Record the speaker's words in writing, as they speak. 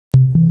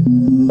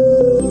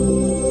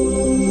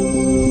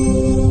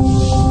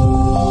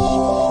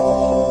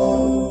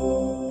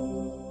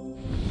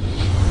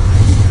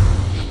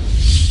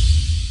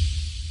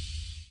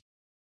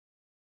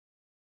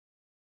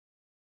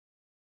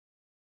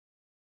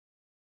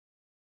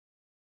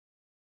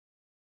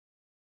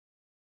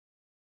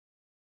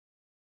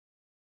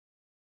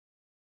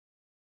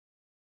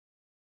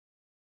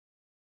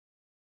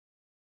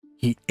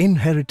He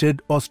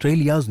inherited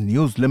Australia's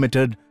News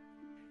Limited.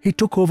 He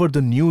took over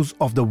the news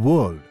of the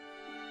world.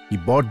 He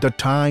bought the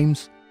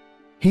Times.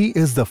 He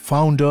is the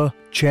founder,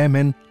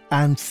 chairman,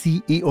 and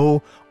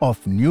CEO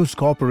of News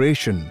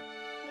Corporation.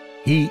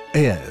 He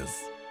is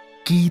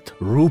Keith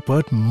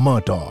Rupert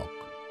Murdoch.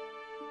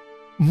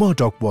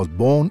 Murdoch was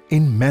born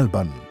in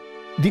Melbourne,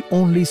 the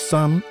only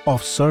son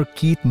of Sir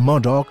Keith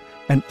Murdoch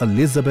and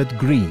Elizabeth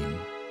Green.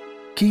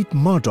 Keith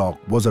Murdoch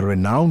was a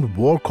renowned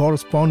war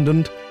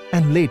correspondent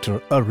and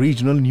later a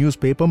regional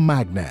newspaper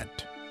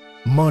magnate.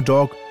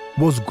 Murdoch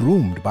was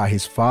groomed by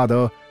his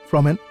father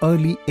from an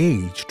early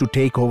age to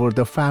take over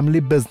the family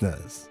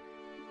business.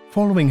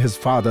 Following his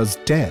father's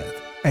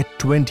death at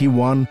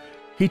 21,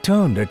 he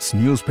turned its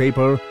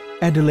newspaper,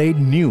 Adelaide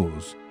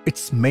News,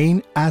 its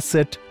main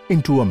asset,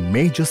 into a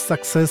major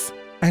success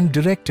and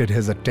directed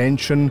his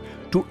attention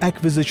to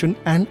acquisition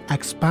and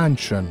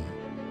expansion.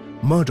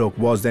 Murdoch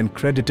was then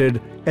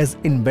credited as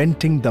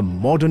inventing the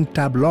modern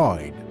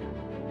tabloid.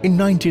 In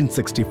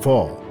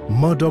 1964,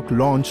 Murdoch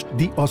launched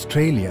The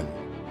Australian,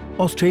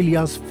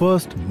 Australia's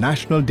first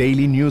national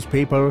daily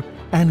newspaper,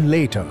 and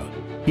later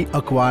he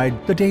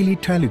acquired the Daily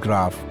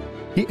Telegraph.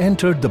 He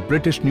entered the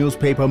British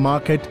newspaper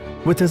market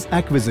with his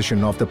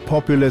acquisition of the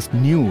populist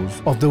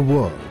News of the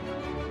World.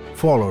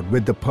 Followed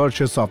with the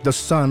purchase of The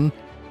Sun,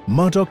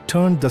 Murdoch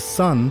turned The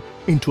Sun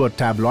into a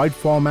tabloid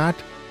format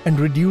and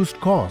reduced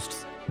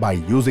costs by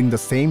using the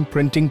same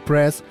printing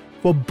press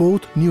for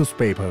both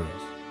newspapers.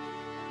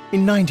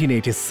 In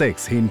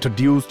 1986, he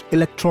introduced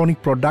electronic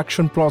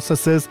production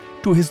processes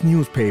to his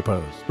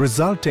newspapers,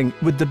 resulting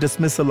with the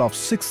dismissal of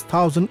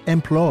 6,000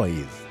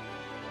 employees.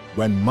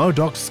 When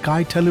Murdoch's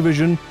Sky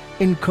Television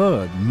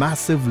incurred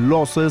massive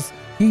losses,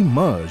 he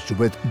merged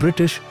with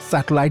British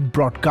Satellite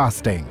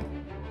Broadcasting.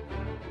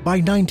 By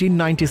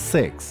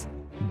 1996,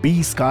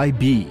 B-Sky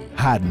B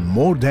had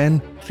more than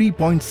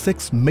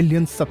 3.6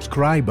 million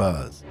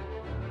subscribers.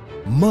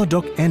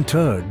 Murdoch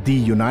entered the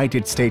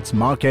United States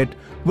market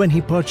when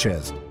he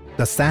purchased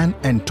the San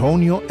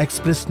Antonio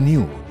Express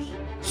News.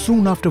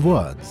 Soon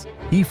afterwards,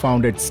 he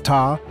founded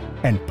Star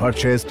and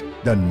purchased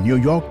the New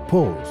York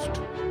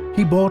Post.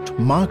 He bought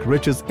Mark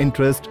Rich's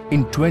interest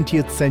in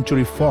 20th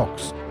Century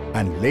Fox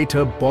and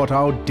later bought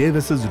out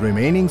Davis's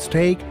remaining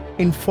stake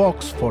in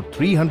Fox for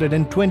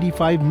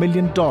 $325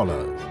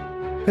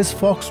 million. His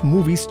Fox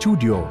movie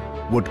studio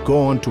would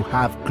go on to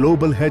have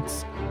global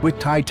hits with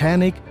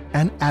Titanic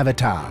and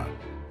Avatar.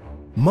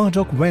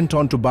 Murdoch went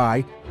on to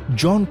buy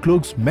John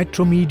Klug's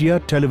Metro Media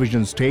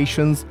television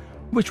stations,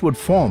 which would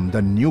form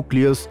the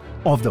nucleus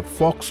of the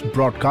Fox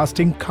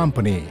Broadcasting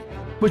Company,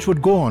 which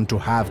would go on to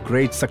have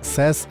great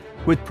success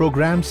with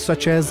programs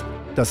such as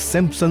The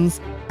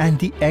Simpsons and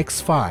The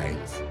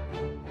X-Files.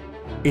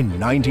 In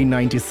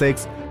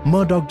 1996,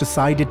 Murdoch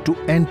decided to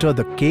enter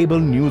the cable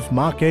news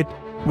market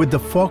with the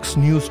Fox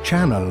News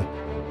Channel.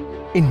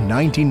 In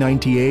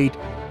 1998,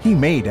 he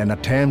made an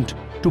attempt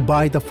to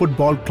buy the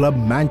football club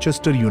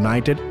Manchester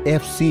United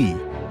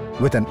FC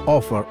with an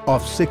offer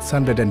of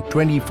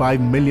 £625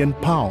 million,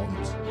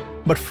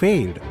 but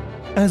failed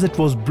as it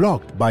was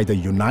blocked by the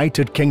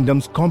United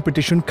Kingdom's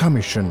Competition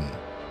Commission.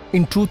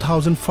 In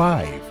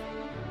 2005,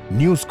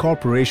 News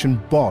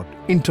Corporation bought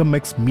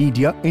Intermix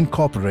Media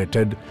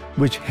Incorporated,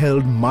 which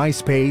held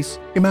MySpace,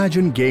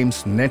 Imagine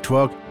Games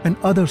Network, and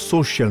other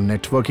social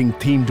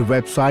networking-themed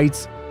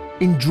websites.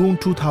 In June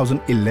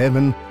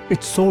 2011,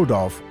 it sold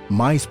off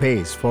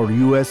MySpace for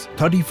US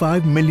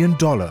 $35 million.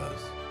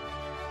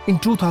 In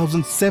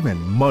 2007,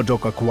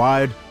 Murdoch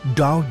acquired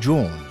Dow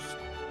Jones,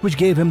 which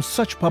gave him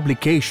such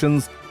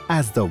publications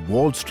as the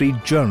Wall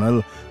Street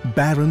Journal,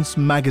 Barron's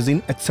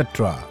Magazine,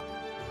 etc.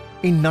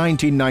 In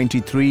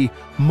 1993,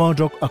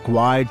 Murdoch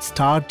acquired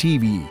Star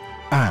TV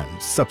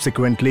and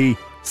subsequently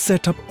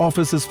set up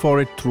offices for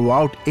it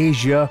throughout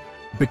Asia,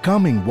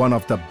 becoming one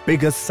of the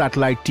biggest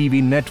satellite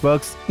TV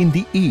networks in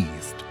the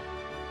East.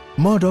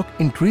 Murdoch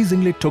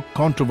increasingly took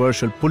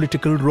controversial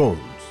political roles.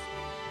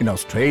 In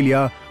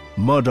Australia,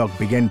 Murdoch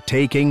began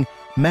taking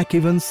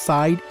McEwan's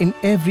side in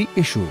every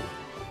issue.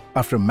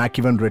 After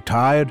McEwan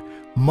retired,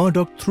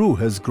 Murdoch threw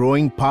his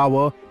growing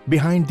power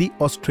behind the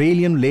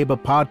Australian Labor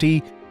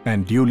Party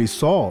and duly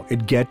saw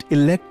it get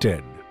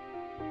elected.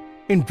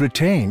 In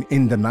Britain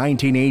in the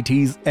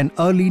 1980s and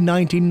early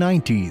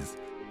 1990s,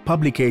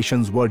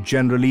 publications were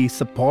generally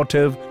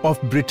supportive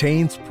of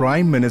Britain's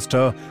Prime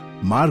Minister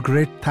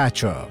Margaret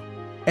Thatcher.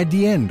 At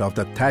the end of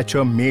the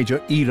Thatcher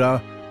major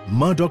era,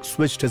 Murdoch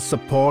switched his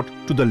support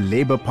to the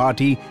Labour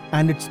Party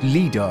and its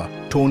leader,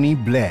 Tony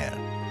Blair.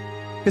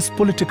 His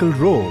political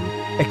role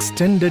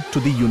extended to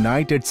the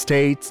United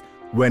States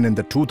when in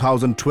the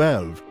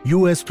 2012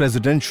 US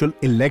presidential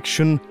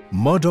election,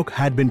 Murdoch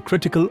had been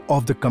critical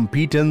of the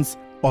competence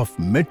of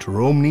Mitt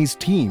Romney's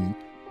team.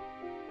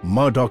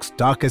 Murdoch's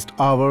darkest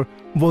hour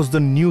was the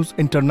News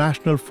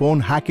International phone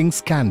hacking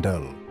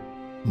scandal.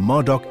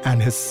 Murdoch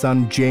and his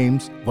son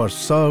James were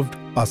served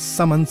a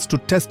summons to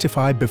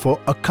testify before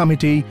a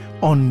committee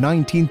on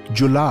 19th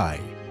July.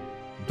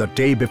 The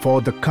day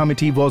before the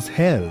committee was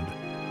held,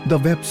 the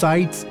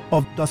websites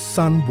of The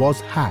Sun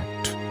was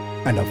hacked.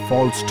 and a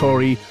false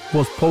story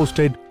was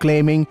posted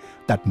claiming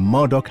that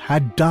Murdoch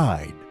had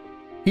died.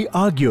 He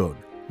argued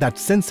that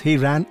since he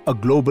ran a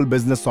global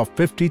business of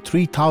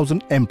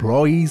 53,000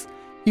 employees,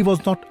 he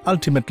was not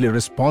ultimately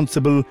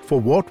responsible for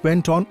what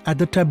went on at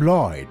the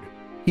tabloid.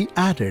 He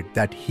added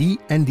that he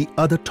and the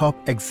other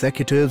top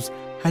executives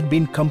had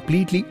been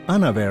completely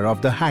unaware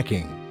of the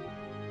hacking.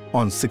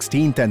 On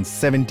 16th and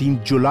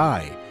 17th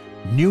July,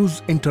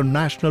 News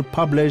International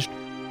published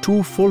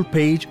 2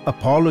 full-page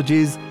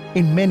apologies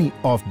in many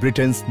of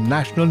Britain's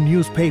national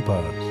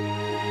newspapers.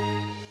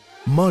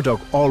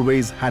 Murdoch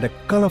always had a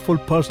colorful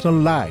personal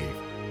life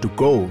to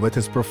go with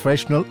his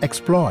professional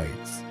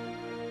exploits.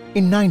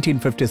 In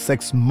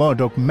 1956,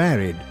 Murdoch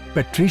married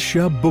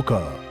Patricia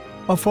Booker,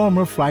 a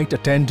former flight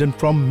attendant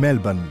from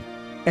Melbourne,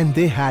 and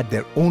they had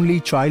their only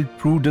child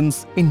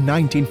Prudence in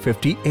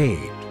 1958.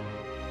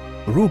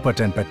 Rupert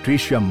and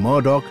Patricia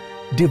Murdoch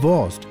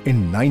divorced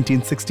in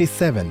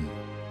 1967.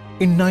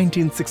 In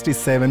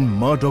 1967,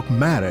 Murdoch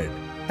married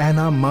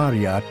Anna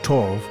Maria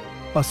Torv,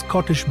 a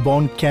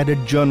Scottish-born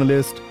cadet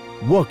journalist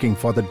working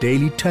for the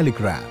Daily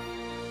Telegraph.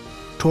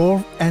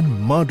 Torv and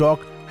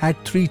Murdoch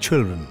had 3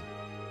 children,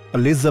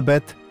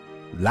 Elizabeth,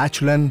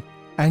 Lachlan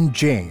and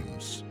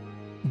James.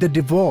 They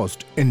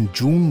divorced in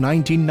June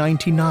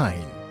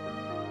 1999.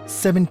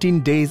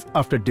 17 days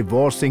after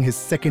divorcing his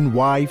second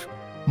wife,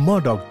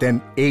 Murdoch,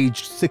 then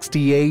aged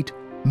 68,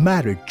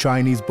 married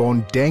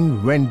Chinese-born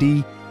Deng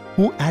Wendy,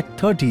 who at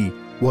 30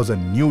 was a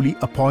newly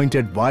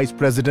appointed vice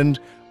president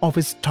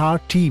of Star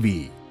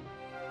TV.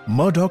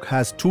 Murdoch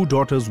has 2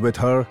 daughters with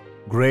her,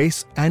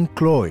 Grace and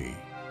Chloe.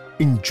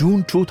 In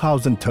June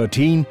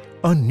 2013,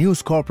 a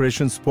News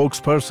Corporation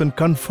spokesperson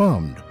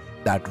confirmed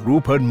that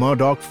Rupert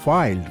Murdoch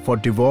filed for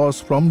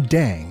divorce from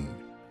Deng.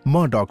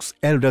 Murdoch's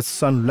eldest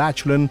son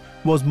Lachlan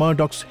was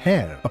Murdoch's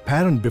heir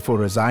apparent before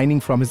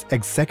resigning from his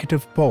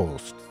executive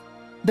post.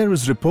 There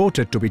is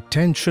reported to be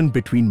tension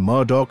between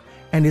Murdoch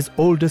and his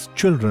oldest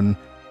children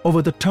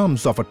over the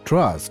terms of a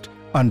trust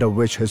under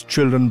which his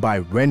children by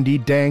Wendy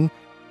Deng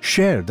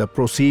share the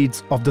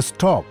proceeds of the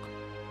stock.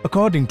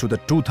 According to the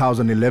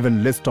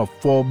 2011 list of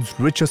Forbes'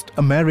 richest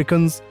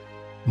Americans,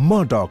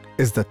 Murdoch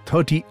is the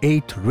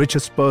 38th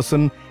richest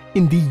person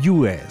in the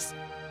US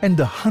and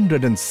the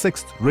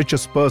 106th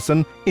richest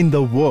person in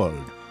the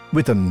world,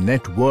 with a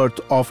net worth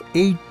of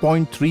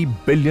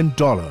 $8.3 billion.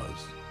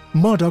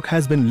 Murdoch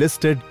has been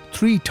listed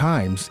 3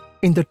 times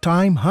in the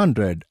Time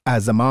 100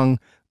 as among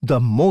the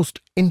most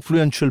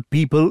influential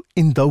people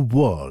in the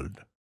world.